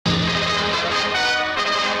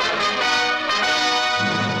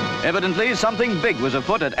Evidently, something big was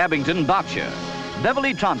afoot at Abingdon, Berkshire.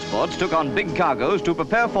 Beverly transports took on big cargoes to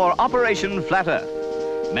prepare for Operation Flat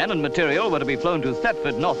Earth. Men and material were to be flown to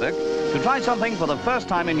Thetford, Norfolk, to try something for the first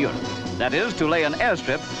time in Europe. That is, to lay an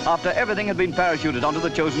airstrip after everything had been parachuted onto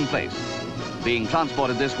the chosen place. Being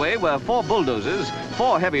transported this way were 4 bulldozers,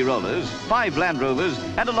 4 heavy rollers, 5 Land Rovers,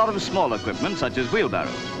 and a lot of small equipment such as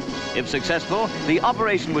wheelbarrows. If successful, the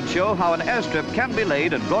operation would show how an airstrip can be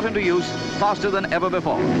laid and brought into use faster than ever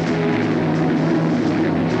before.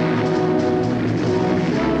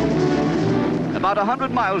 About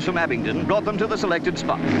 100 miles from Abingdon brought them to the selected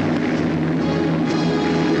spot.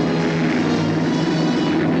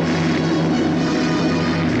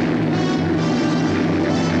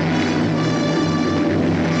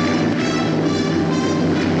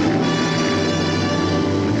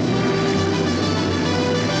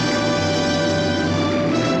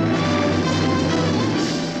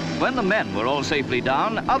 When the men were all safely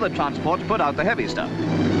down, other transports put out the heavy stuff.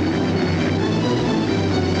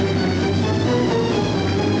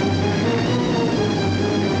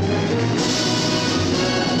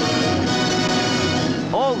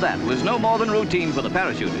 All that was no more than routine for the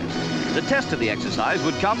parachuters. The test of the exercise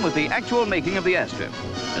would come with the actual making of the airstrip,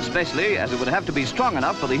 especially as it would have to be strong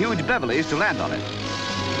enough for the huge Beverlys to land on it.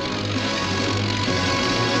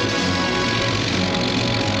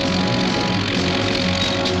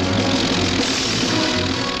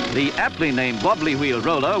 The aptly named wobbly wheel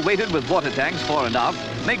roller, weighted with water tanks fore and aft,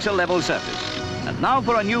 makes a level surface. And now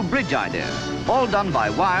for a new bridge idea, all done by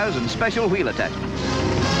wires and special wheel attachments.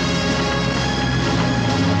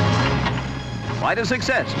 Quite a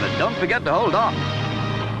success, but don't forget to hold on.